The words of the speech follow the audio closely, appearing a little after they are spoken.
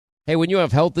Hey, when you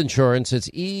have health insurance, it's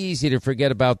easy to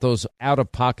forget about those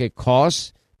out-of-pocket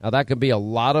costs. Now, that can be a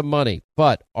lot of money,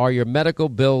 but are your medical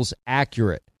bills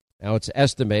accurate? Now, it's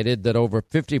estimated that over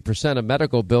 50% of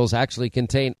medical bills actually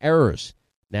contain errors.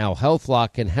 Now,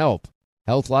 HealthLock can help.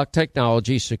 HealthLock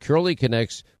technology securely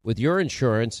connects with your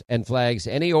insurance and flags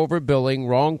any overbilling,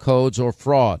 wrong codes, or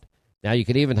fraud. Now, you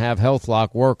can even have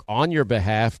HealthLock work on your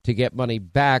behalf to get money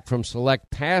back from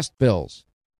select past bills.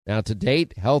 Now, to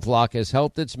date, HealthLock has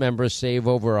helped its members save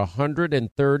over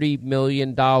 $130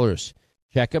 million.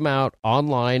 Check them out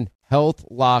online,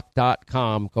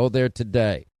 healthlock.com. Go there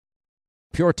today.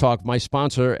 Pure Talk, my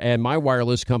sponsor and my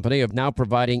wireless company, are now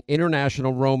providing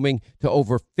international roaming to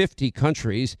over 50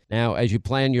 countries. Now, as you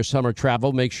plan your summer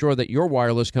travel, make sure that your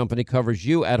wireless company covers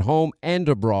you at home and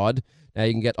abroad. Now,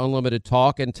 you can get unlimited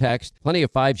talk and text, plenty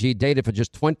of 5G data for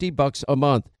just $20 a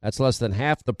month. That's less than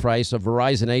half the price of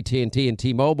Verizon, AT&T, and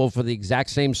T-Mobile for the exact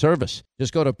same service.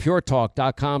 Just go to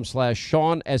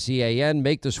puretalk.com/Sean, S-E-A-N.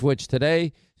 Make the switch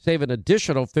today. Save an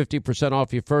additional 50%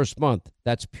 off your first month.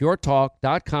 That's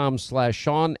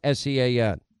puretalk.com/Sean,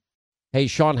 S-E-A-N. Hey,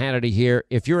 Sean Hannity here.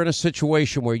 If you're in a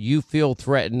situation where you feel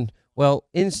threatened, well,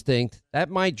 instinct, that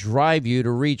might drive you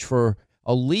to reach for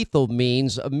a lethal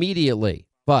means immediately.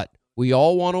 But we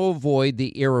all want to avoid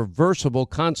the irreversible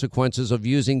consequences of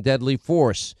using deadly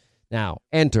force. Now,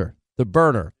 enter the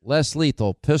Burner Less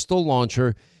Lethal Pistol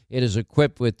Launcher. It is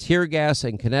equipped with tear gas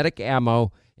and kinetic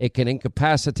ammo. It can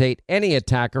incapacitate any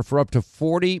attacker for up to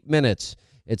 40 minutes.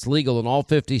 It's legal in all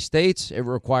 50 states. It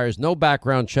requires no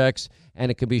background checks, and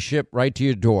it can be shipped right to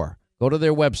your door. Go to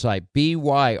their website,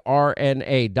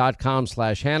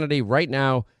 byrna.com/Hannity right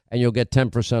now, and you'll get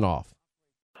 10% off.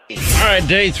 All right,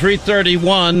 day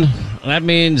 331. That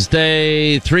means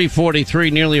day 343,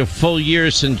 nearly a full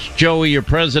year since Joey, your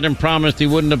president, promised he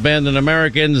wouldn't abandon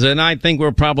Americans, and I think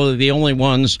we're probably the only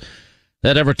ones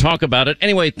that ever talk about it.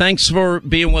 Anyway, thanks for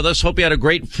being with us. Hope you had a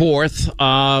great 4th.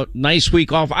 Nice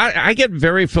week off. I get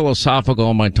very philosophical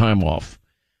on my time off.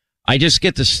 I just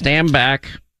get to stand back,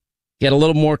 get a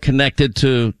little more connected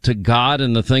to God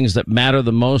and the things that matter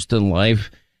the most in life.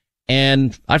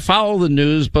 And I follow the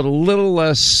news, but a little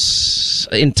less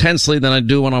intensely than I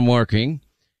do when I'm working.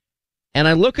 And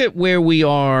I look at where we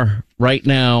are right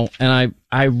now, and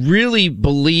I really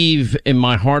believe in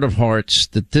my heart of hearts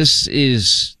that this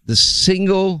is the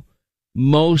single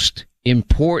most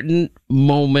important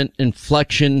moment,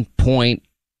 inflection point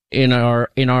in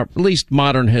our at least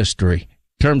modern history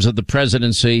in terms of the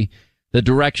presidency, the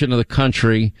direction of the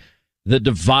country, the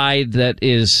divide that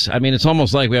is, I mean, it's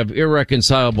almost like we have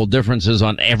irreconcilable differences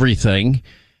on everything.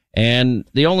 And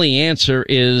the only answer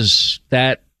is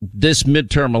that this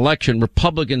midterm election,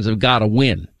 Republicans have got to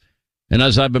win. And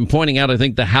as I've been pointing out, I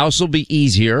think the House will be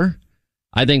easier.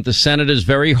 I think the Senate is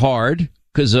very hard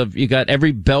because of, you got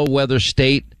every bellwether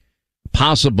state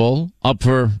possible up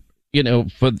for, in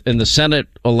the Senate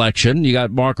election. You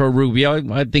got Marco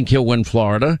Rubio. I think he'll win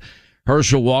Florida.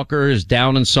 Herschel Walker is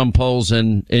down in some polls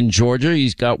in Georgia.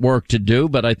 He's got work to do,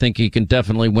 but I think he can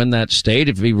definitely win that state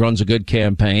if he runs a good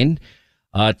campaign.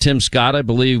 Tim Scott, I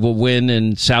believe, will win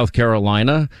in South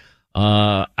Carolina.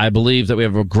 I believe that we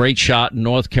have a great shot in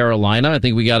North Carolina. I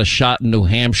think we got a shot in New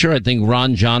Hampshire. I think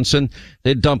Ron Johnson,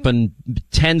 they're dumping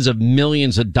tens of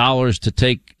millions of dollars to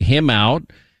take him out.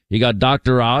 You got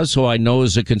Dr. Oz, who I know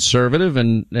is a conservative,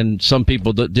 and some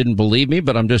people didn't believe me,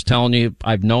 but I'm just telling you,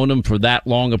 I've known him for that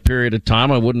long a period of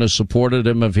time. I wouldn't have supported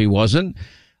him if he wasn't.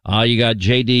 You got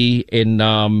JD in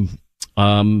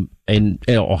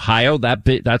Ohio.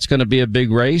 That's going to be a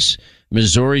big race.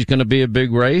 Missouri's going to be a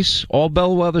big race. All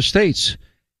bellwether states.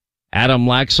 Adam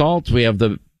Laxalt. We have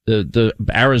the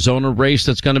Arizona race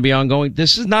that's going to be ongoing.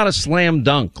 This is not a slam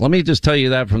dunk. Let me just tell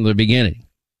you that from the beginning.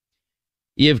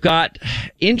 You've got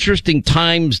interesting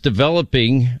times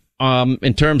developing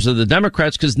in terms of the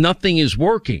Democrats because nothing is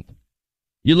working.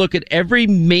 You look at every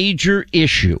major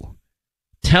issue.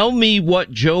 Tell me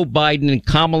what Joe Biden and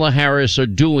Kamala Harris are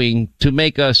doing to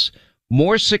make us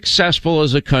more successful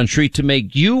as a country, to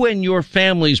make you and your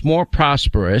families more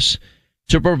prosperous,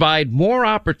 to provide more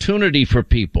opportunity for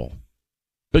people.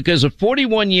 Because a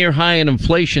 41-year high in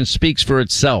inflation speaks for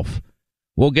itself.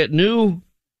 We'll get new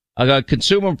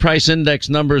consumer price index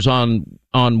numbers on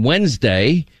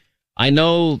Wednesday. I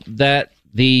know that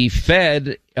the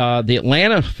Fed, the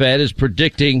Atlanta Fed, is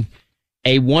predicting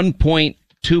a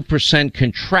 1.2%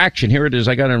 contraction. Here it is.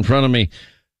 I got it in front of me.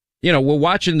 We're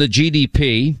watching the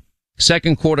GDP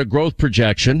second quarter growth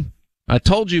projection. I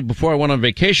told you before I went on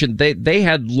vacation, they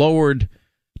had lowered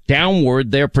downward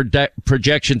their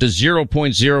projection to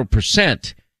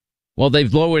 0.0%. Well,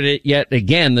 they've lowered it yet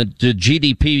again. The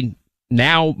GDP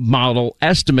now model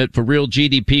estimate for real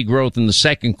GDP growth in the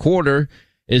second quarter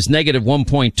is negative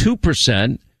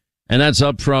 1.2%, and that's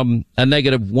up from a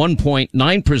negative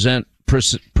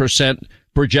 1.9%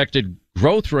 projected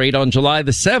growth rate on July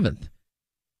the 7th.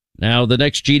 Now, the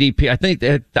next GDP,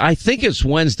 I think it's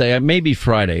Wednesday, maybe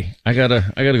Friday. I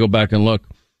gotta go back and look.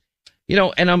 You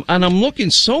know, and I'm looking,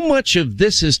 so much of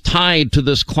this is tied to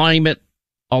this climate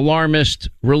alarmist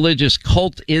religious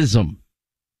cultism.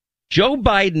 Joe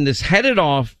Biden is headed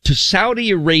off to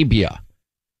Saudi Arabia.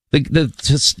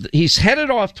 He's headed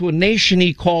off to a nation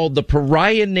he called the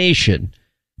Pariah Nation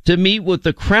to meet with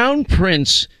the crown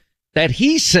prince that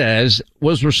he says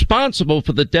was responsible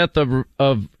for the death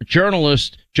of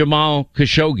journalist Jamal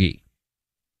Khashoggi.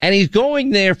 And he's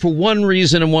going there for one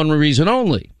reason and one reason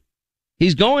only.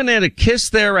 He's going there to kiss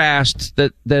their ass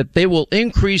that they will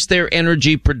increase their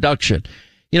energy production.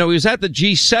 You know, he was at the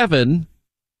G7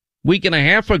 week and a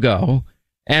half ago,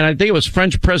 and I think it was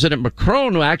French President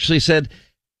Macron who actually said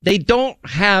they don't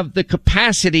have the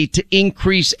capacity to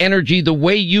increase energy the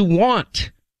way you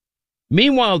want.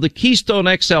 Meanwhile, the Keystone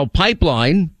XL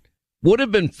pipeline would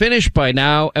have been finished by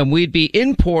now, and we'd be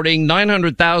importing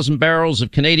 900,000 barrels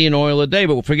of Canadian oil a day,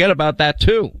 but we'll forget about that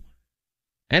too.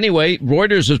 Anyway,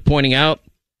 Reuters is pointing out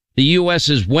the U.S.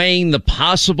 is weighing the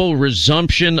possible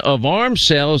resumption of arms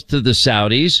sales to the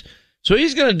Saudis, so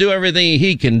he's going to do everything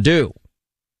he can do.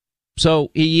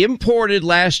 So he imported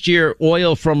last year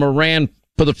oil from Iran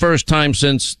for the first time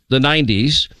since the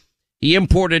 90s. He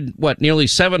imported, nearly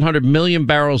 700 million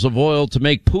barrels of oil to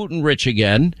make Putin rich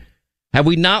again. Have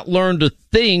we not learned a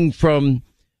thing from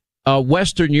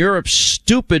Western Europe's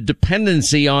stupid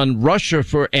dependency on Russia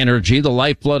for energy, the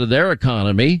lifeblood of their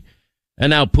economy?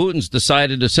 And now Putin's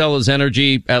decided to sell his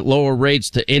energy at lower rates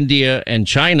to India and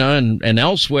China and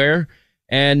elsewhere.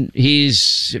 And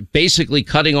he's basically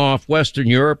cutting off Western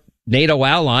Europe, NATO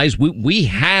allies. We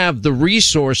have the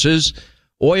resources,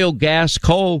 oil, gas,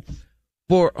 coal,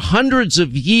 for hundreds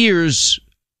of years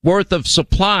worth of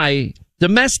supply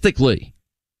domestically.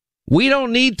 We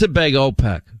don't need to beg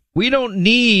OPEC. We don't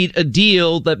need a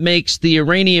deal that makes the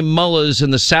Iranian mullahs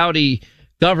and the Saudi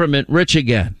government rich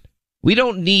again. We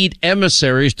don't need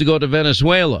emissaries to go to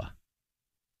Venezuela.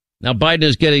 Now, Biden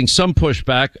is getting some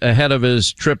pushback ahead of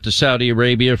his trip to Saudi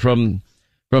Arabia from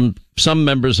some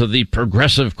members of the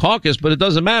Progressive Caucus, but it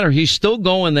doesn't matter. He's still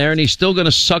going there, and he's still going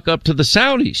to suck up to the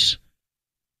Saudis.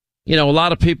 You know, a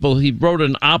lot of people, he wrote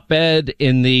an op-ed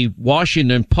in the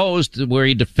Washington Post where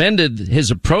he defended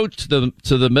his approach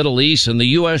to the Middle East and the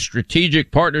U.S.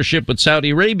 strategic partnership with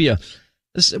Saudi Arabia.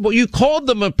 Well, you called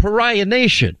them a pariah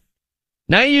nation.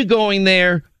 Now you're going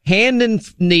there hand and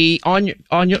knee on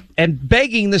your and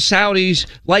begging the Saudis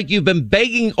like you've been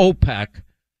begging OPEC,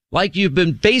 like you've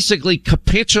been basically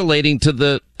capitulating to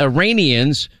the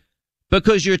Iranians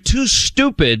because you're too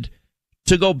stupid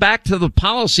to go back to the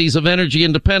policies of energy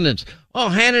independence. Oh,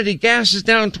 Hannity, gas is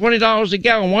down $20 a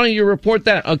gallon. Why don't you report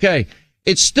that? Okay.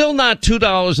 It's still not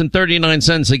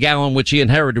 $2.39 a gallon, which he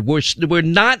inherited. We're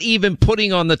not even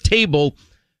putting on the table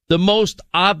the most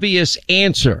obvious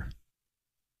answer.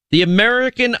 The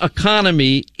American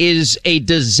economy is a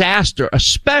disaster,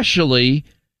 especially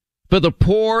for the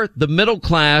poor, the middle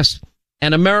class,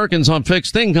 and Americans on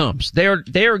fixed incomes.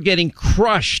 They're getting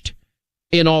crushed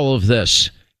in all of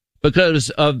this because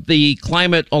of the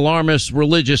climate alarmist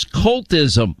religious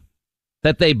cultism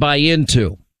that they buy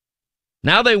into.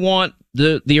 Now they want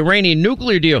the Iranian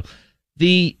nuclear deal.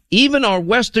 Even our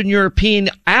Western European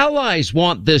allies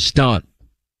want this done.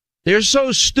 They're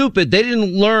so stupid. They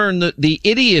didn't learn the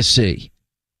idiocy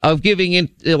of giving in,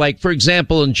 like, for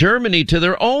example, in Germany, to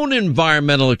their own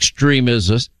environmental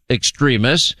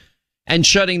extremists and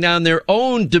shutting down their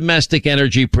own domestic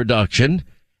energy production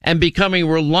and becoming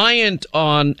reliant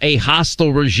on a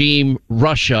hostile regime,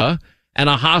 Russia, and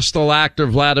a hostile actor,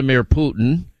 Vladimir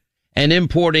Putin, and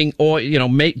importing oil,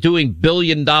 doing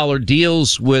billion-dollar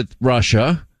deals with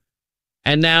Russia.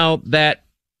 And now that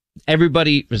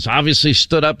everybody has obviously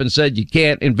stood up and said you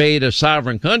can't invade a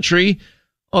sovereign country,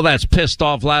 well, that's pissed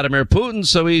off Vladimir Putin,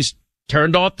 so he's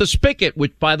turned off the spigot,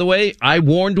 which, by the way, I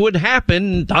warned would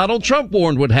happen, and Donald Trump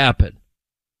warned would happen.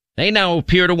 They now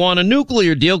appear to want a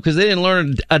nuclear deal because they didn't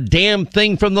learn a damn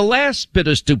thing from the last bit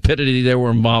of stupidity they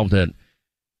were involved in.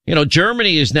 You know,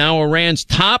 Germany is now Iran's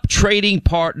top trading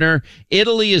partner.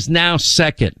 Italy is now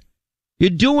second. You're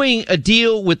doing a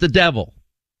deal with the devil.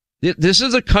 This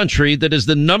is a country that is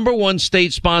the number one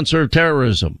state sponsor of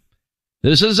terrorism.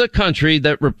 This is a country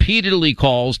that repeatedly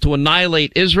calls to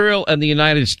annihilate Israel and the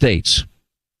United States.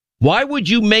 Why would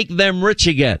you make them rich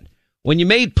again? When you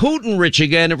made Putin rich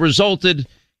again, it resulted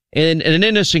in an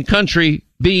innocent country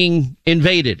being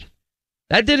invaded.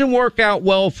 That didn't work out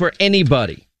well for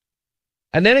anybody.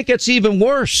 And then it gets even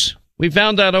worse. We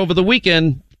found out over the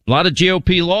weekend, a lot of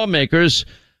GOP lawmakers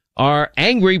are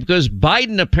angry because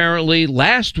Biden apparently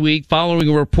last week,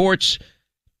 following reports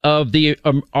of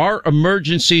our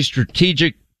emergency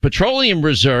strategic petroleum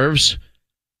reserves,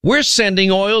 we're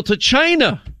sending oil to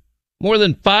China. More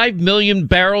than 5 million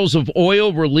barrels of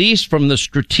oil released from the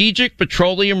strategic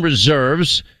petroleum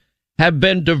reserves have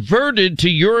been diverted to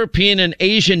European and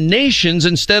Asian nations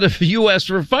instead of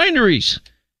U.S. refineries.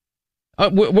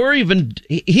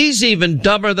 He's even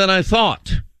dumber than I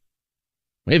thought,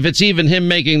 if it's even him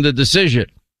making the decision.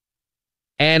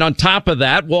 And on top of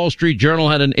that, Wall Street Journal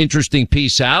had an interesting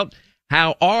piece out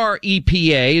how our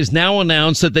EPA has now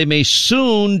announced that they may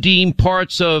soon deem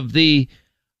parts of the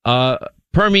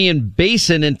Permian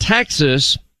Basin in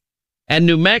Texas and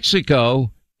New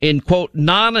Mexico in, quote,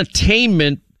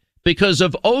 non-attainment because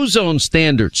of ozone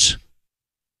standards.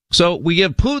 So we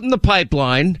give Putin the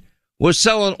pipeline. We're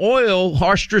selling oil,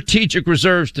 our strategic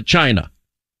reserves, to China.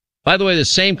 By the way, the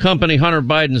same company Hunter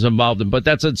Biden's involved in, but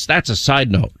that's a side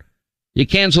note. You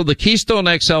cancel the Keystone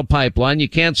XL pipeline. You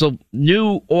cancel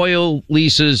new oil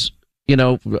leases,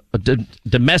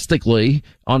 domestically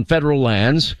on federal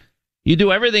lands. You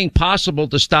do everything possible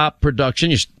to stop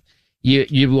production.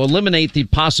 You eliminate the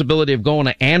possibility of going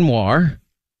to ANWR.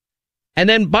 And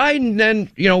then Biden,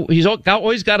 he's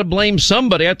always got to blame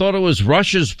somebody. I thought it was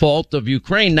Russia's fault of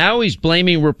Ukraine. Now he's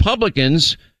blaming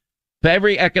Republicans for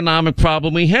every economic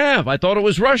problem we have. I thought it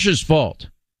was Russia's fault.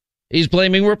 He's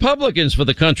blaming Republicans for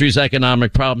the country's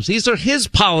economic problems. These are his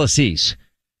policies.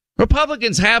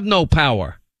 Republicans have no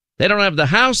power. They don't have the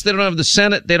House. They don't have the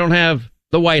Senate. They don't have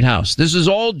the White House. This is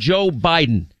all Joe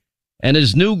Biden and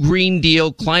his new Green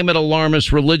Deal climate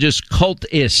alarmist religious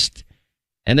cultist.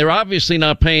 And they're obviously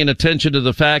not paying attention to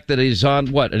the fact that he's on,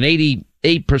 an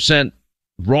 88%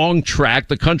 wrong track.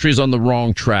 The country's on the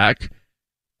wrong track.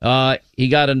 He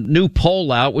got a new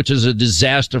poll out, which is a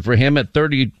disaster for him at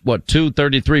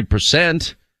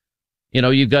 33%.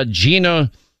 You've got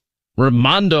Gina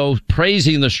Raimondo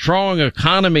praising the strong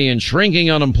economy and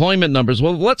shrinking unemployment numbers.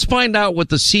 Well, let's find out what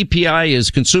the CPI is,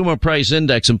 Consumer Price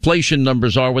Index, inflation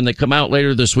numbers are when they come out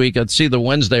later this week. It's either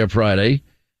Wednesday or Friday.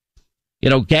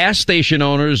 Gas station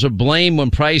owners are blamed when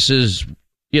prices,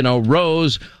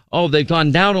 rose. Oh, they've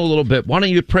gone down a little bit. Why don't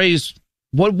you praise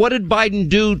what did Biden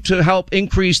do to help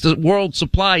increase the world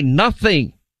supply?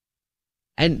 Nothing.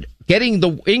 And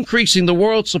increasing the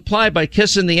world supply by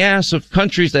kissing the ass of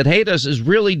countries that hate us is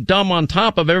really dumb on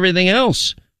top of everything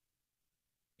else.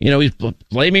 He's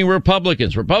blaming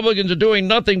Republicans. Republicans are doing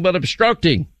nothing but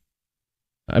obstructing.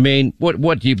 I mean,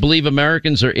 what do you believe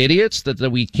Americans are idiots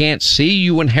that we can't see?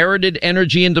 You inherited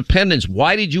energy independence.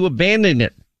 Why did you abandon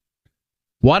it?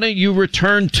 Why don't you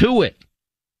return to it?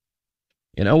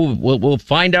 We'll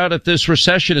find out if this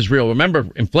recession is real. Remember,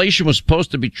 inflation was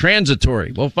supposed to be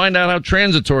transitory. We'll find out how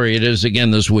transitory it is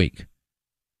again this week.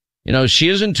 She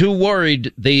isn't too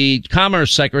worried, the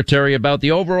Commerce Secretary, about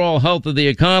the overall health of the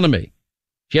economy.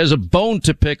 She has a bone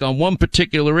to pick on one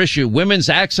particular issue, women's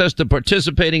access to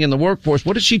participating in the workforce.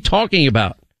 What is she talking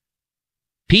about?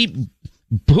 Pete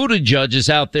Buttigieg is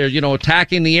out there,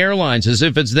 attacking the airlines as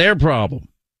if it's their problem.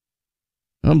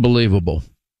 Unbelievable.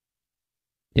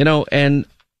 And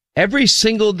every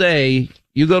single day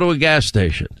you go to a gas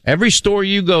station, every store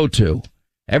you go to,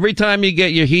 every time you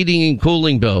get your heating and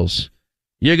cooling bills,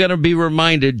 you're going to be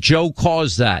reminded Joe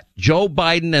caused that. Joe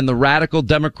Biden and the radical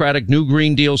Democratic New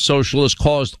Green Deal socialists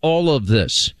caused all of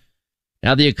this.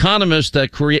 Now, the economist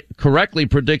that correctly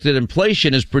predicted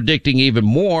inflation is predicting even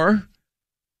more.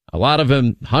 A lot of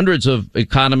them, hundreds of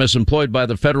economists employed by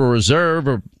the Federal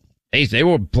Reserve, they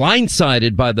were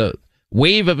blindsided by the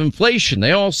wave of inflation.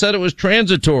 They all said it was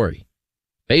transitory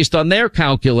based on their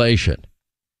calculation.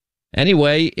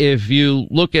 Anyway, if you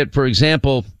look at, for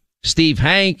example, Steve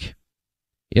Hank,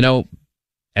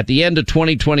 at the end of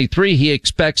 2023, he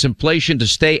expects inflation to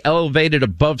stay elevated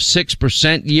above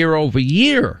 6% year over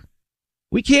year.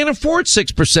 We can't afford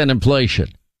 6% inflation.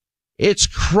 It's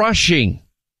crushing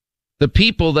the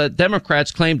people that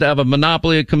Democrats claim to have a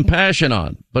monopoly of compassion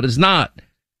on, but it's not.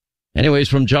 Anyways,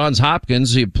 from Johns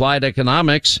Hopkins, the applied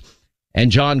economics,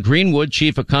 and John Greenwood,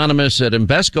 chief economist at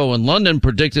Invesco in London,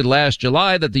 predicted last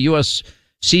July that the U.S.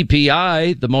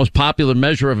 CPI, the most popular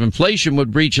measure of inflation,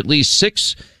 would reach at least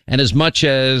 6 and as much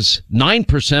as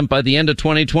 9% by the end of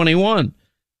 2021.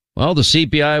 Well, the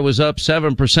CPI was up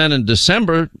 7% in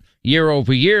December year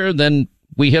over year. Then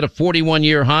we hit a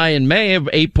 41-year high in May of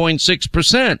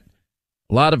 8.6%. A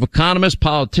lot of economists,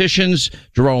 politicians,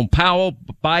 Jerome Powell,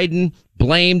 Biden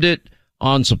blamed it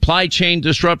on supply chain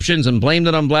disruptions and blamed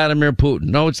it on Vladimir Putin.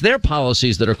 No, it's their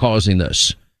policies that are causing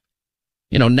this.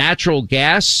 Natural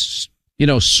gas,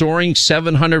 soaring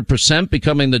 700%,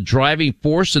 becoming the driving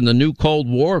force in the new Cold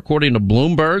War, according to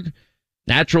Bloomberg.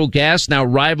 Natural gas now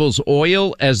rivals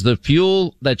oil as the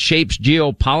fuel that shapes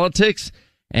geopolitics,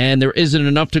 and there isn't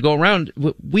enough to go around.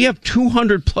 We have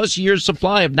 200 plus years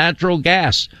supply of natural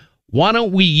gas. Why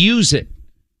don't we use it?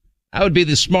 That would be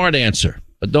the smart answer.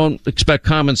 But don't expect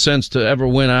common sense to ever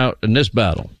win out in this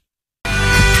battle.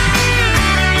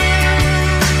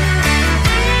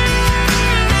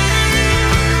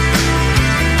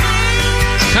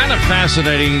 It's kind of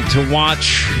fascinating to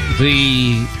watch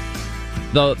the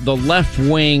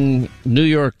left-wing New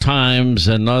York Times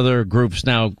and other groups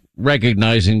now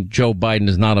recognizing Joe Biden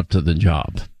is not up to the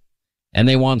job. And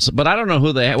they want, but I don't know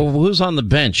who's on the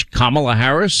bench. Kamala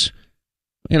Harris?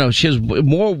 She has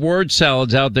more word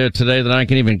salads out there today than I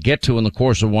can even get to in the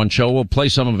course of one show. We'll play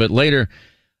some of it later.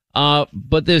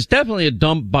 But there's definitely a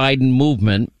dump Biden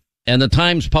movement. And the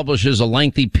Times publishes a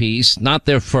lengthy piece, not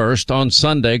their first, on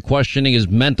Sunday, questioning his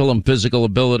mental and physical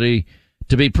ability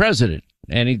to be president.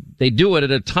 And they do it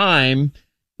at a time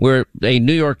where a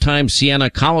New York Times Siena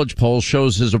College poll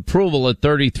shows his approval at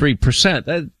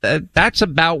 33%. That's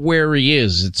about where he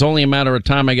is. It's only a matter of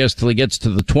time, I guess, till he gets to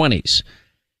the 20s.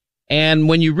 And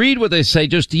when you read what they say,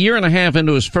 just a year and a half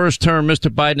into his first term, Mr.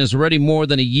 Biden is already more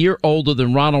than a year older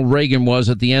than Ronald Reagan was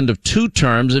at the end of 2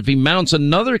 terms. If he mounts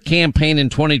another campaign in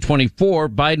 2024,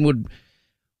 Biden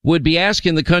would be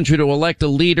asking the country to elect a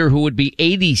leader who would be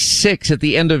 86 at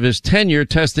the end of his tenure,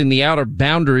 testing the outer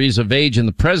boundaries of age in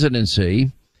the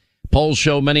presidency. Polls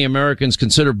show many Americans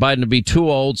consider Biden to be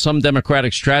too old. Some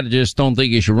Democratic strategists don't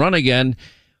think he should run again.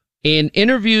 In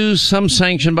interviews, some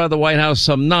sanctioned by the White House,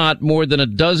 some not, more than a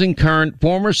dozen current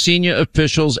former senior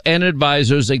officials and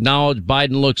advisors acknowledge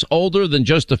Biden looks older than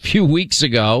just a few weeks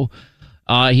ago.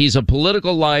 He's a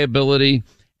political liability,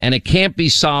 and it can't be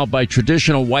solved by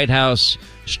traditional White House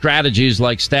strategies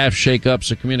like staff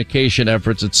shakeups or communication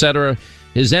efforts, etc.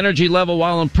 His energy level,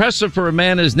 while impressive for a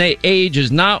man his age,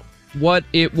 is not what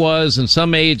it was, and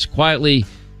some aides quietly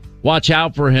watch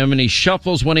out for him, and he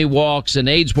shuffles when he walks, and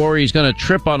aides worry he's going to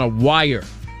trip on a wire.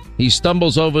 He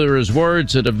stumbles over his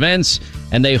words at events,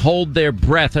 and they hold their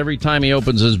breath every time he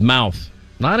opens his mouth.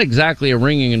 Not exactly a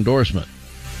ringing endorsement.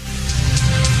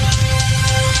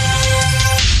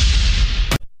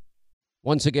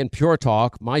 Once again, Pure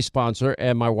Talk, my sponsor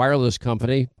and my wireless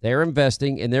company, they're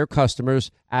investing in their customers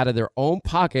out of their own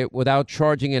pocket without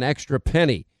charging an extra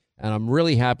penny. And I'm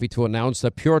really happy to announce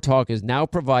that Pure Talk is now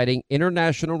providing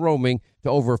international roaming to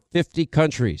over 50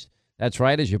 countries. That's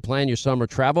right. As you plan your summer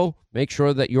travel, make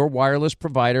sure that your wireless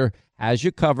provider has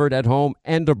you covered at home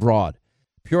and abroad.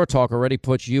 Pure Talk already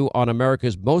puts you on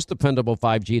America's most dependable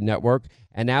 5G network,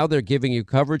 and now they're giving you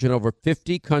coverage in over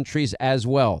 50 countries as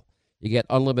well. You get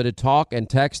unlimited talk and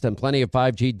text and plenty of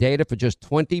 5G data for just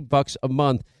 $20 a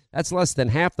month. That's less than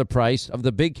half the price of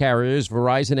the big carriers,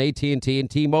 Verizon, AT&T, and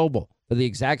T-Mobile, for the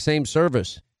exact same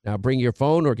service. Now bring your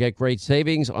phone or get great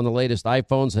savings on the latest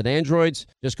iPhones and Androids.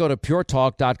 Just go to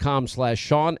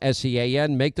puretalk.com/Sean,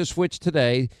 S-E-A-N. Make the switch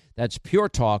today. That's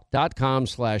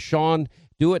puretalk.com/Sean.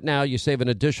 Do it now. You save an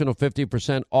additional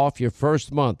 50% off your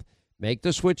first month. Make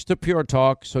the switch to Pure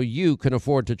Talk so you can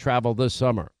afford to travel this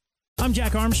summer. I'm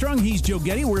Jack Armstrong. He's Joe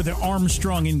Getty. We're the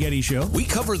Armstrong and Getty Show. We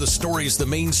cover the stories the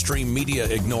mainstream media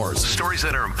ignores. Stories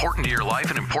that are important to your life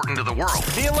and important to the world.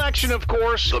 The election, of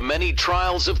course. The many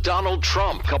trials of Donald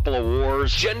Trump. Couple of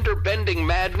wars. Gender-bending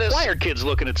madness. Why are kids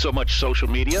looking at so much social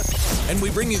media? And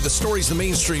we bring you the stories the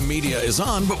mainstream media is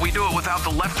on, but we do it without the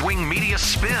left-wing media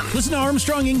spin. Listen to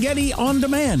Armstrong and Getty on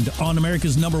demand on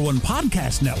America's #1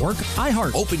 podcast network,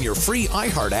 iHeart. Open your free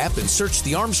iHeart app and search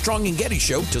The Armstrong and Getty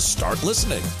Show to start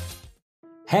listening.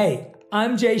 Hey,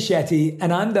 I'm Jay Shetty,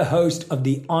 and I'm the host of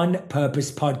the On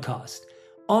Purpose podcast.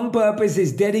 On Purpose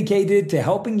is dedicated to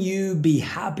helping you be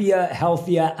happier,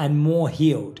 healthier, and more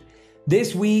healed.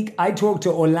 This week, I talked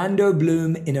to Orlando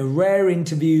Bloom in a rare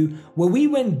interview where we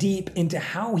went deep into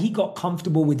how he got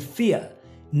comfortable with fear,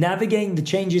 navigating the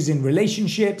changes in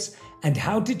relationships, and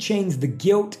how to change the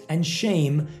guilt and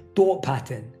shame thought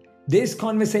pattern. This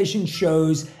conversation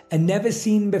shows a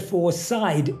never-seen-before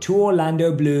side to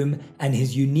Orlando Bloom and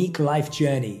his unique life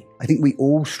journey. I think we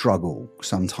all struggle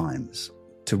sometimes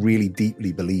to really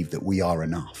deeply believe that we are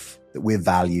enough, that we're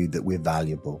valued, that we're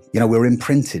valuable. You know, we're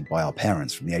imprinted by our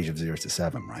parents from the age of 0 to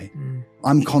 7, right?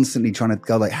 I'm constantly trying to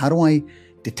go like, how do I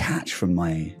detach from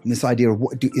this idea of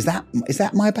is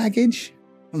that my baggage?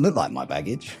 It doesn't look like my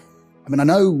baggage. I mean, I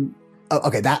know,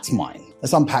 okay, that's mine.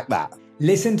 Let's unpack that.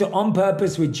 Listen to On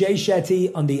Purpose with Jay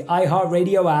Shetty on the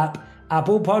iHeartRadio app,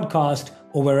 Apple Podcast,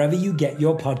 or wherever you get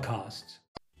your podcasts.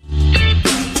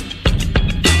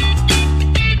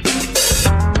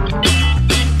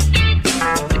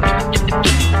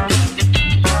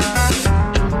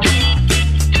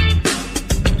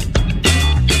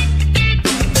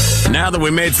 Now that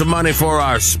we made some money for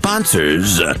our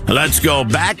sponsors, let's go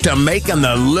back to making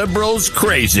the liberals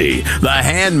crazy. The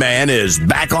Handman is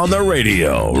back on the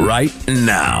radio right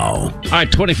now. All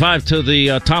right, 25 to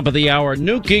the top of the hour.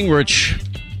 Newt Gingrich,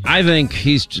 I think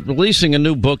he's releasing a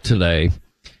new book today.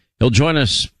 He'll join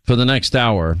us for the next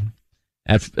hour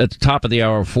at the top of the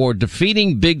hour for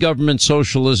Defeating Big Government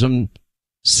Socialism,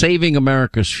 Saving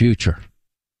America's Future.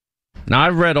 Now,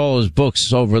 I've read all his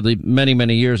books over the many,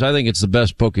 many years. I think it's the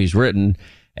best book he's written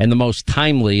and the most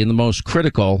timely and the most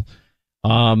critical.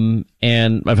 And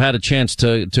I've had a chance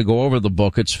to go over the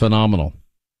book. It's phenomenal.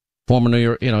 Former New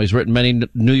York, he's written many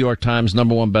New York Times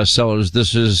 #1 bestsellers.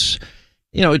 This is,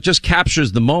 it just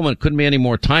captures the moment. Couldn't be any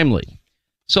more timely.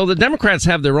 So the Democrats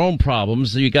have their own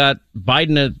problems. You got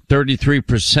Biden at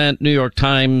 33%, New York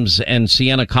Times and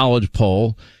Siena College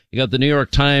poll. You got the New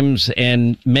York Times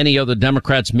and many other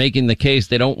Democrats making the case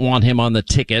they don't want him on the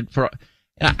ticket.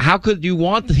 How could you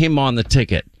want him on the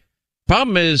ticket?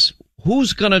 Problem is, who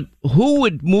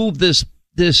would move this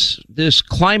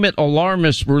climate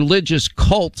alarmist religious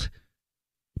cult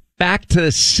back to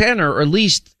the center, or at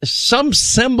least some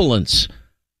semblance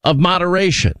of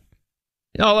moderation?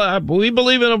 We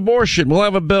believe in abortion. We'll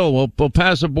have a bill. We'll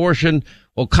pass abortion.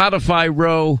 We'll codify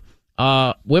Roe.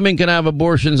 Women can have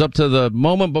abortions up to the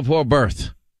moment before birth.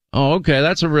 Oh, okay.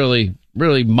 That's a really,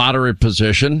 really moderate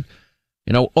position.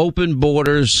 Open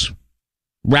borders,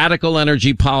 radical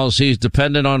energy policies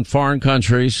dependent on foreign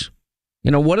countries.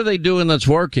 What are they doing that's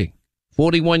working?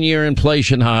 41-year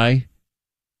inflation high.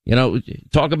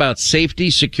 Talk about safety,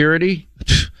 security.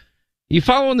 You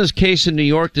following this case in New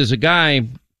York, there's a guy,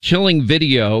 chilling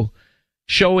video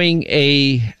showing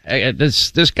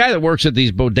this guy that works at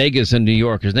these bodegas in New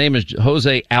York. His name is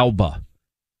Jose Alba.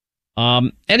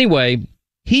 Anyway,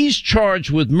 he's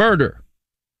charged with murder,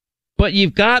 but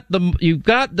you've got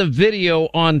the video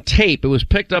on tape. It was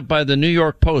picked up by the New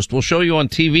York Post. We'll show you on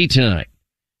TV tonight.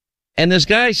 And this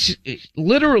guy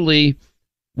literally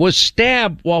was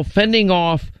stabbed while fending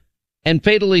off and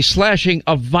fatally slashing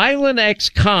a violent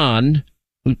ex-con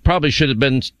who probably should have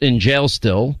been in jail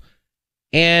still.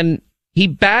 And he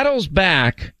battles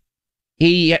back.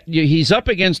 He's up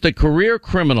against a career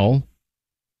criminal.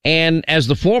 And as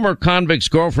the former convict's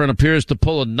girlfriend appears to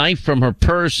pull a knife from her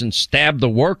purse and stab the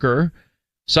worker,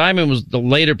 Simon was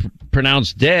later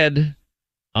pronounced dead.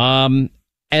 And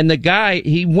the guy,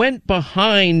 he went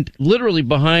literally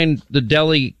behind the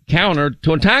deli counter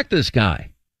to attack this guy.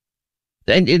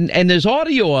 And there's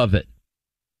audio of it.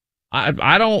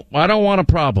 I don't want a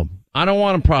problem. I don't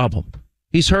want a problem.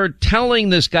 He's heard telling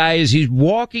this guy as he's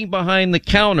walking behind the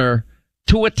counter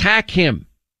to attack him.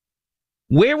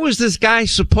 Where was this guy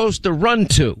supposed to run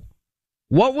to?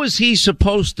 What was he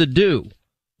supposed to do?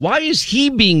 Why is he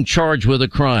being charged with a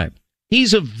crime?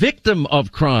 He's a victim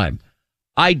of crime.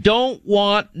 I don't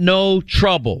want no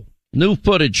trouble. New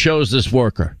footage shows this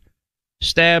worker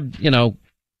stabbed, he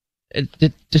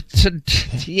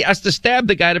has to stab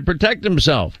the guy to protect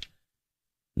himself.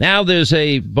 Now there's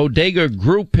a bodega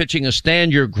group pitching a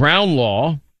stand your ground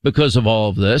law because of all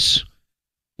of this.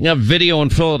 You have video in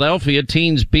Philadelphia.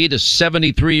 Teens beat a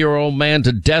 73-year-old man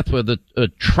to death with a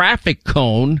traffic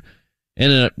cone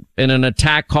in an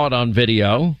attack caught on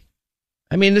video.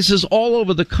 I mean, this is all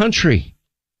over the country.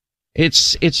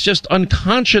 It's just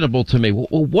unconscionable to me.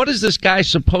 What is this guy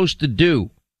supposed to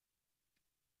do?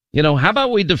 How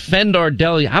about we defend our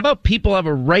deli? How about people have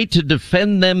a right to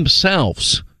defend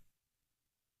themselves?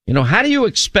 How do you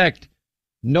expect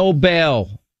no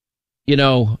bail,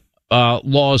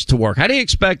 laws to work? How do you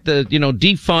expect the,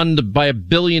 defund by $1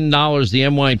 billion the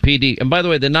NYPD? And by the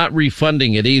way, they're not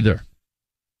refunding it either.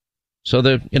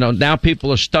 So now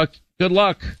people are stuck. Good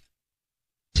luck.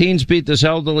 Teens beat this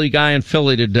elderly guy in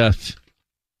Philly to death.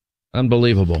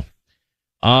 Unbelievable.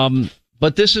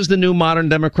 But this is the new modern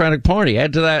Democratic Party.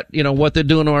 Add to that, what they're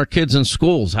doing to our kids in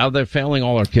schools, how they're failing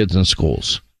all our kids in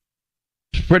schools.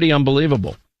 It's pretty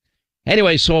unbelievable.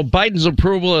 Anyway, so Biden's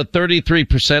approval at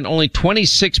 33%. Only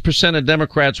 26% of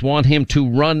Democrats want him to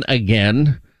run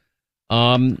again.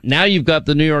 Now you've got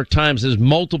the New York Times. There's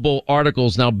multiple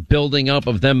articles now building up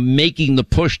of them making the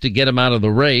push to get him out of the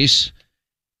race.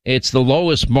 It's the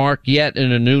lowest mark yet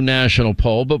in a new national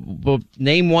poll. But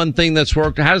name one thing that's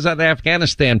worked. How does that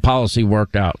Afghanistan policy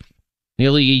work out?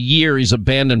 Nearly a year he's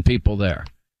abandoned people there.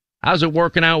 How's it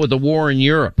working out with the war in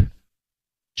Europe?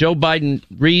 Joe Biden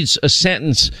reads a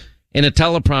sentence in a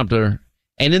teleprompter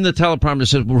And in the teleprompter it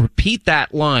says, well, repeat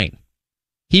that line.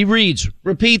 He reads,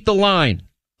 repeat the line.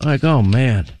 I'm like, oh,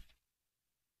 man.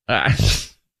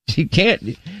 You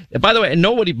can't. By the way,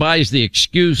 nobody buys the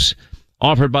excuse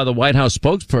offered by the White House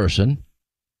spokesperson.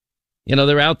 You know,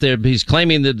 they're out there. He's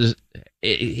claiming that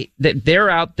they're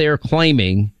out there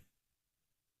claiming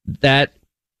that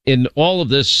in all of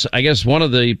this, I guess one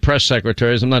of the press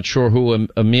secretaries, I'm not sure who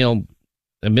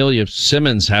Amelia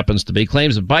Simmons happens to be,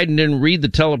 claims that Biden didn't read the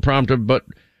teleprompter, but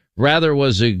rather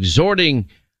was exhorting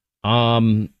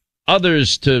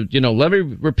others to, let me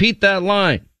repeat that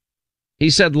line. He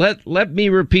said, let me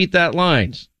repeat that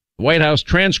line. The White House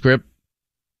transcript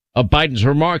of Biden's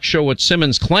remarks show what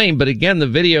Simmons claimed, but again, the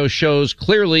video shows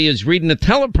clearly is reading a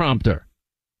teleprompter.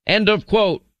 End of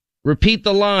quote. Repeat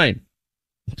the line.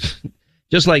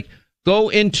 Just like, go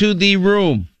into the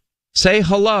room, say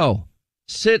hello,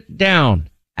 sit down,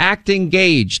 act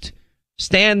engaged,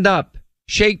 stand up,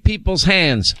 shake people's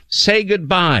hands, say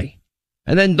goodbye.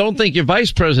 And then don't think your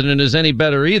vice president is any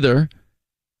better either.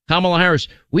 Kamala Harris,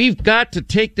 we've got to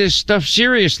take this stuff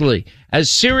seriously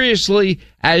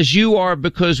as you are,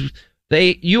 because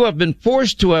you have been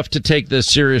forced to have to take this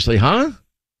seriously, huh?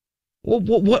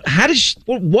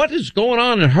 What is going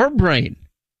on in her brain?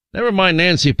 Never mind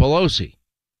Nancy Pelosi.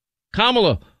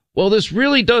 Kamala, well, this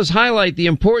really does highlight the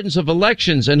importance of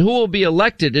elections and who will be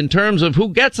elected in terms of who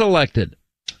gets elected.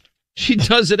 She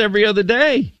does it every other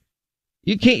day.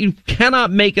 You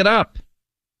cannot make it up.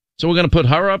 So we're going to put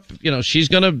her up. She's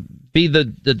going to be the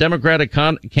Democratic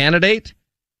candidate.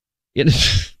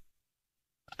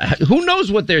 Who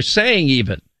knows what they're saying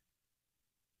even?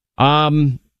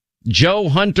 Joe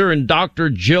Hunter and Dr.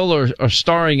 Jill are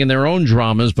starring in their own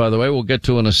dramas, by the way. We'll get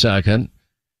to in a second.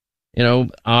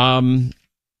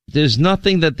 There's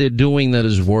nothing that they're doing that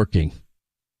is working.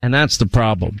 And that's the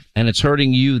problem. And it's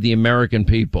hurting you, the American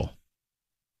people.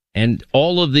 And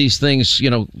all of these things,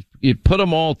 you put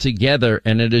them all together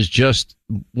and it is just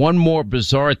one more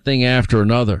bizarre thing after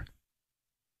another.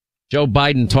 Joe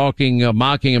Biden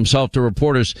mocking himself to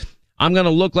reporters. I'm going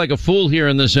to look like a fool here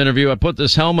in this interview. I put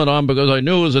this helmet on because I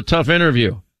knew it was a tough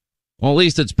interview. Well, at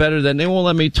least it's better than they won't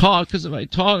let me talk, because if I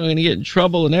talk, I'm going to get in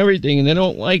trouble and everything. And they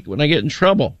don't like when I get in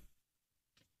trouble.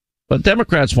 But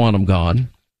Democrats want him gone.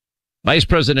 Vice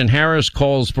President Harris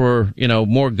calls for,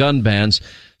 more gun bans.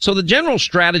 So the general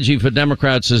strategy for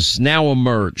Democrats has now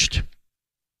emerged.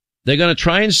 They're going to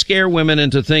try and scare women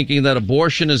into thinking that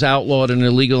abortion is outlawed and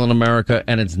illegal in America,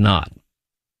 and it's not.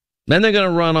 Then they're going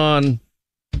to run on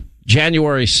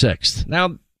January 6th.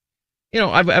 Now,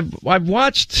 I've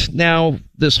watched now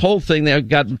this whole thing. They've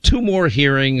got 2 more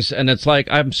hearings, and it's like,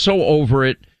 I'm so over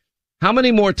it. How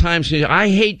many more times can you, I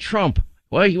hate Trump.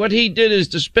 Well, what he did is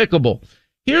despicable.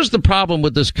 Here's the problem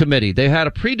with this committee. They had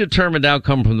a predetermined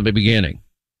outcome from the beginning.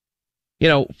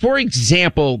 For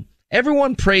example,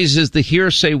 everyone praises the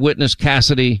hearsay witness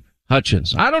Cassidy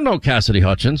Hutchins. I don't know Cassidy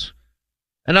Hutchins,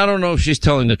 and I don't know if she's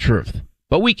telling the truth.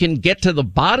 But we can get to the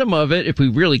bottom of it if we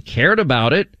really cared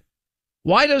about it.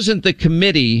 Why doesn't the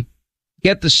committee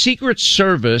get the Secret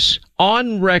Service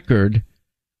on record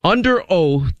under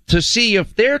oath to see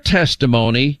if their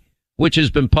testimony, which has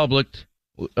been public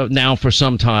now for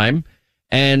some time,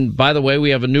 and by the way,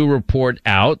 we have a new report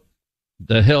out.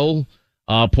 The Hill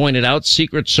pointed out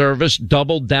Secret Service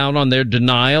doubled down on their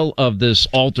denial of this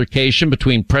altercation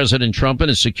between President Trump and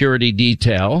his security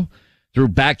detail. Through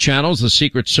back channels, the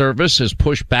Secret Service has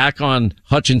pushed back on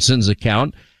Hutchinson's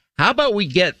account. How about we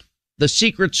get the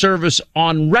Secret Service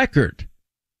on record?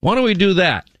 Why don't we do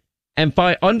that? And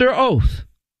by under oath,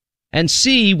 and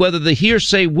see whether the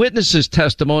hearsay witness's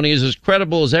testimony is as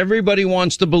credible as everybody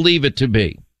wants to believe it to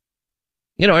be.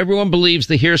 Everyone believes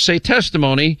the hearsay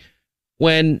testimony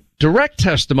when direct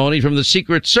testimony from the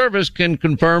Secret Service can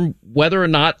confirm whether or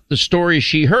not the story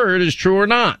she heard is true or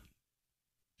not.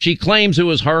 She claims it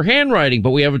was her handwriting,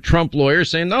 but we have a Trump lawyer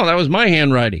saying, no, that was my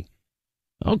handwriting.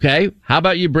 Okay, how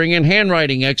about you bring in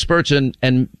handwriting experts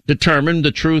and determine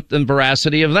the truth and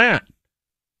veracity of that?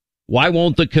 Why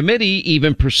won't the committee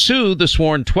even pursue the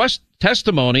sworn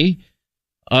testimony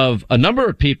of a number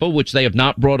of people, which they have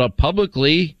not brought up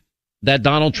publicly, that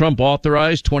Donald Trump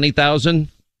authorized 20,000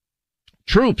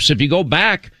 troops? If you go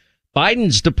back,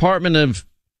 Biden's Department of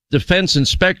Defense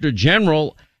Inspector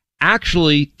General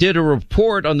actually did a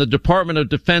report on the Department of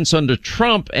Defense under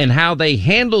Trump and how they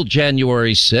handled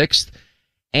January 6th.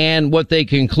 And what they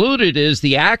concluded is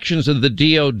the actions of the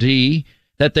DOD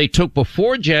that they took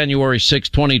before January 6,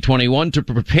 2021 to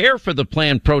prepare for the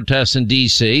planned protests in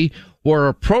D.C. were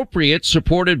appropriate,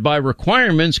 supported by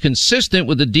requirements consistent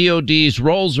with the DOD's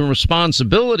roles and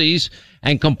responsibilities,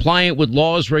 and compliant with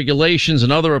laws, regulations,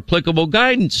 and other applicable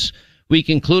guidance. We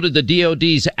concluded the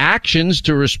DOD's actions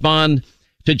to respond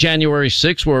to January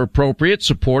 6th were appropriate,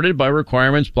 supported by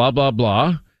requirements, blah, blah,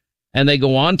 blah. And they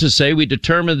go on to say, we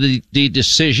determined the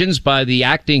decisions by the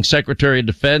acting Secretary of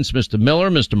Defense, Mr. Miller,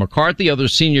 Mr. McCarthy, other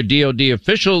senior DOD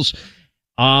officials,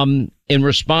 in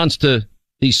response to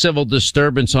the civil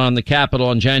disturbance on the Capitol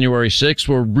on January 6th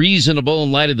were reasonable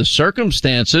in light of the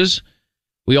circumstances.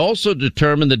 We also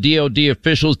determined the DOD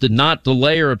officials did not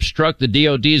delay or obstruct the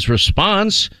DOD's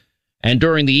response. And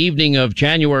during the evening of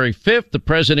January 5th, the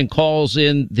president calls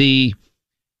in the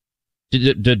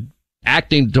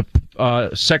acting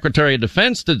Secretary of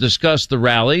Defense to discuss the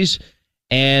rallies.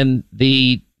 And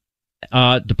the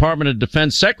Department of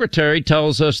Defense Secretary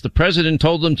tells us the president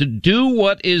told them to do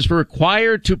what is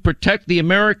required to protect the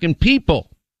American people.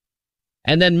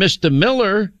 And then Mr.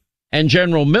 Miller and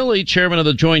General Milley, chairman of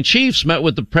the Joint Chiefs, met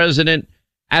with the president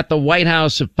at the White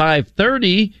House at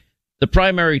 5:30. The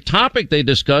primary topic they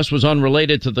discussed was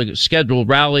unrelated to the scheduled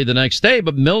rally the next day,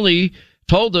 but Milley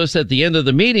told us at the end of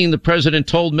the meeting, the president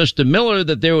told Mr. Miller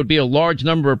that there would be a large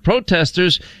number of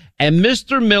protesters, and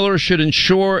Mr. Miller should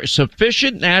ensure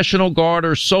sufficient National Guard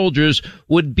or soldiers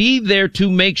would be there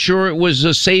to make sure it was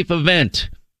a safe event.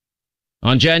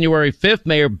 On January 5th,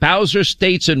 Mayor Bowser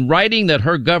states in writing that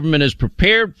her government is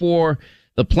prepared for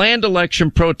the planned election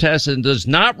protests and does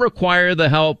not require the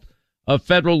help of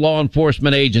federal law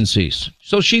enforcement agencies.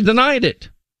 So she denied it.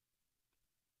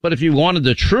 But if you wanted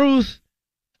the truth,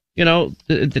 you know,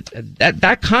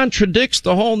 that contradicts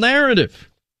the whole narrative.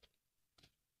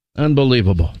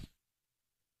 Unbelievable.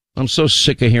 I'm so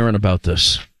sick of hearing about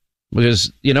this.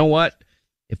 Because, you know what?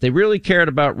 If they really cared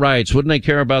about riots, wouldn't they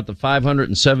care about the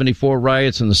 574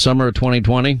 riots in the summer of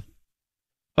 2020?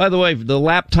 By the way, the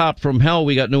laptop from hell,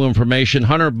 we got new information.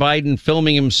 Hunter Biden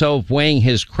filming himself weighing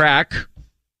his crack.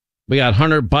 We got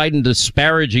Hunter Biden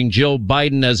disparaging Jill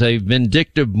Biden as a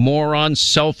vindictive moron,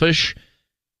 selfish.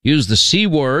 Used the C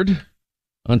word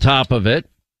on top of it.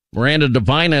 Miranda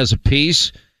Devine has a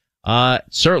piece.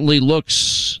 Certainly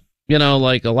looks, you know,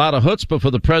 like a lot of chutzpah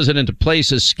for the president to place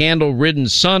his scandal-ridden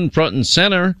son front and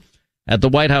center at the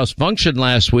White House function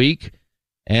last week,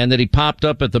 and that he popped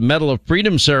up at the Medal of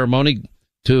Freedom ceremony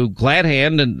to glad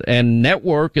hand and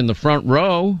network in the front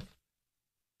row.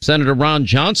 Senator Ron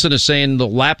Johnson is saying the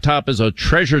laptop is a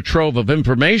treasure trove of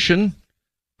information.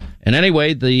 And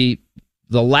anyway, the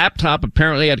laptop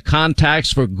apparently had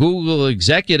contacts for Google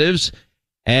executives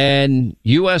and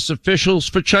U.S. officials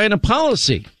for China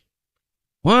policy.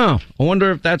 Wow. I wonder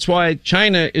if that's why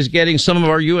China is getting some of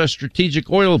our U.S.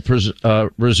 strategic oil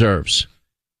reserves.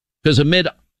 Because amid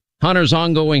Hunter's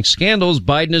ongoing scandals,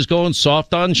 Biden is going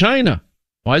soft on China.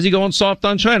 Why is he going soft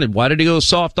on China? Why did he go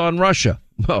soft on Russia?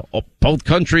 Well, both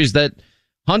countries that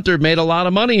Hunter made a lot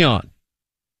of money on.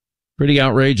 Pretty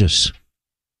outrageous.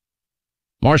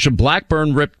 Marsha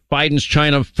Blackburn ripped Biden's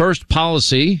China first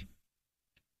policy.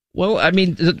 Well, I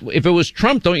mean, if it was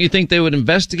Trump, don't you think they would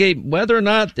investigate whether or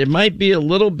not there might be a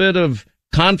little bit of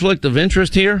conflict of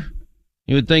interest here?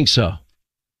 You would think so.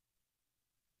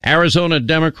 Arizona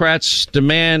Democrats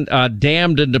damned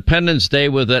Independence Day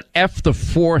with an F the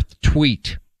 4th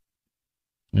tweet.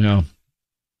 You know,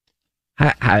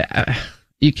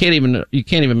 you can't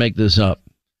even make this up.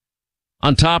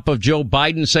 On top of Joe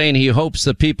Biden saying he hopes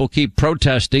that people keep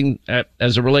protesting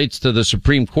as it relates to the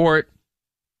Supreme Court,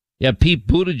 you have Pete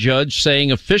Buttigieg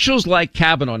saying officials like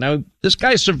Kavanaugh. Now, this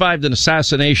guy survived an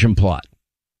assassination plot.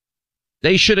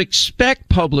 They should expect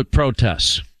public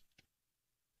protests.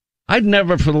 I'd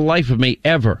never for the life of me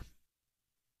ever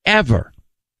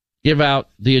give out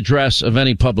the address of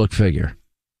any public figure.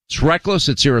 It's reckless.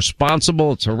 It's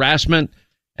irresponsible. It's harassment.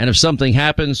 And if something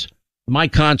happens, my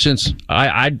conscience,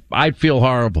 I'd feel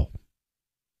horrible.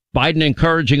 Biden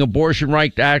encouraging abortion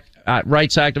rights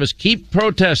activists, keep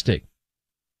protesting.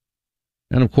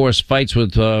 And, of course, fights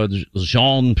with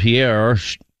Jean-Pierre,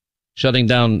 shutting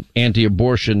down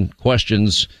anti-abortion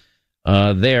questions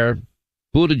there.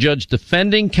 Buttigieg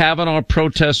defending Kavanaugh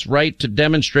protests' right to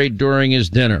demonstrate during his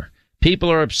dinner. People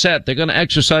are upset. They're going to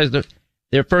exercise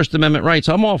their First Amendment rights.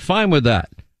 I'm all fine with that.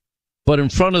 But in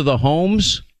front of the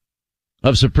homes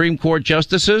of Supreme Court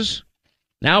justices?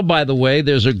 Now, by the way,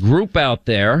 there's a group out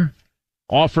there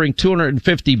offering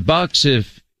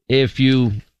 $250 if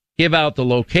you give out the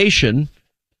location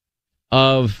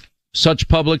of such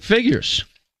public figures.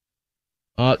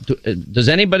 Does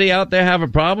anybody out there have a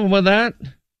problem with that?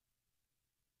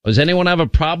 Does anyone have a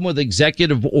problem with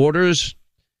executive orders,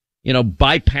 you know,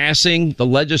 bypassing the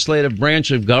legislative branch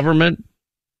of government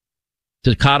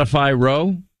to codify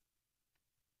Roe?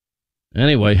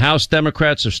 Anyway, House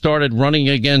Democrats have started running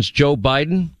against Joe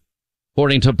Biden.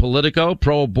 According to Politico,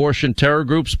 pro-abortion terror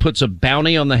groups puts a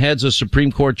bounty on the heads of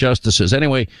Supreme Court justices.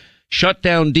 Anyway,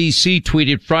 Shutdown DC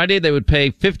tweeted Friday they would pay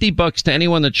 $50 to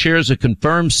anyone that shares a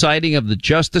confirmed sighting of the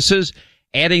justices,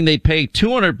 adding they'd pay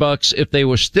 $200 if they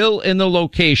were still in the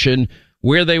location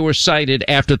where they were sighted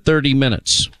after 30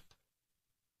 minutes.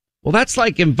 Well, that's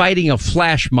like inviting a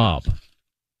flash mob.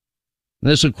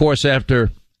 And this, of course, after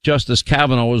Justice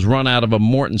Kavanaugh was run out of a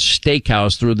Morton's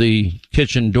Steakhouse through the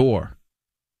kitchen door.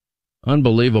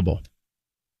 Unbelievable.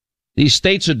 These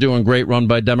states are doing great, run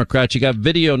by Democrats. You got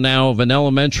video now of an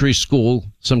elementary school,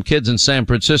 some kids in San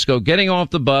Francisco, getting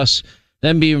off the bus,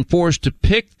 then being forced to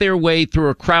pick their way through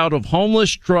a crowd of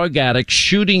homeless drug addicts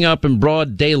shooting up in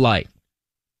broad daylight.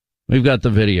 We've got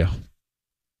the video.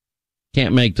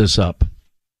 Can't make this up.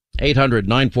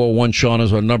 800-941-SEAN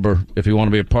is our number if you want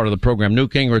to be a part of the program. New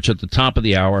Gingrich at the top of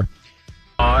the hour.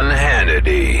 On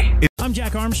Hannity. I'm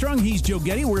Jack Armstrong. He's Joe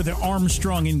Getty. We're the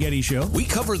Armstrong and Getty Show. We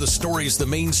cover the stories the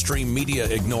mainstream media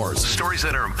ignores. Stories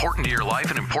that are important to your life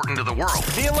and important to the world.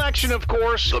 The election, of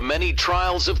course. The many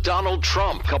trials of Donald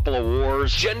Trump. Couple of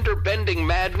wars. Gender-bending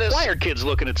madness. Why are kids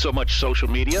looking at so much social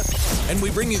media? And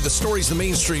we bring you the stories the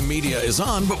mainstream media is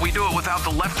on, But we do it without the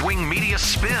left-wing media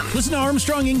spin. Listen to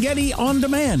Armstrong and Getty on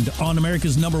demand on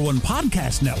America's #1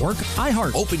 podcast network,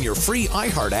 iHeart. open your free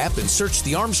iHeart app and search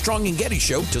the Armstrong and Getty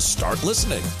Show to start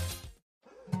listening.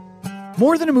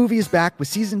 More Than a Movie is back with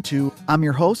Season 2. I'm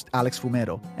your host, Alex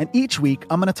Fumero, and each week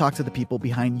I'm going to talk to the people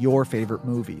behind your favorite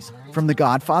movies. From The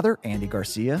Godfather, Andy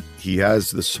Garcia. He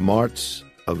has the smarts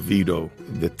of Vito,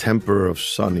 the temper of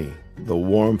Sonny, the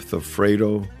warmth of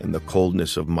Fredo, and the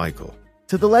coldness of Michael.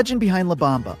 To the legend behind La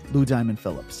Bamba, Lou Diamond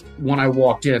Phillips. When I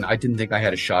walked in, I didn't think I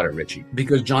had a shot at Richie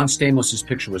because John Stamos'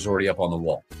 picture was already up on the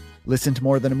wall. Listen to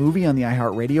More Than a Movie on the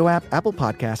iHeartRadio app, Apple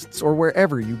Podcasts, or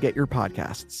wherever you get your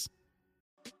podcasts.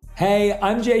 Hey,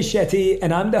 I'm Jay Shetty,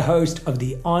 and I'm the host of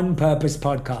the On Purpose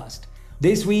podcast.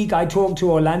 This week, I talked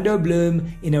to Orlando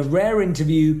Bloom in a rare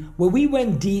interview where we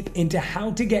went deep into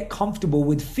how to get comfortable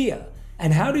with fear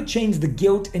and how to change the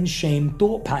guilt and shame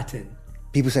thought pattern.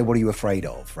 People say, what are you afraid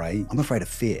of, right? I'm afraid of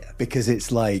fear because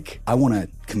it's like I want to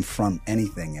confront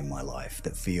anything in my life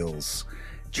that feels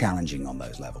challenging on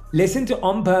those levels. Listen to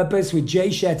On Purpose with Jay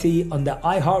Shetty on the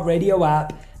iHeartRadio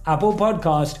app, Apple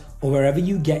Podcast, or wherever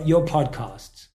you get your podcasts.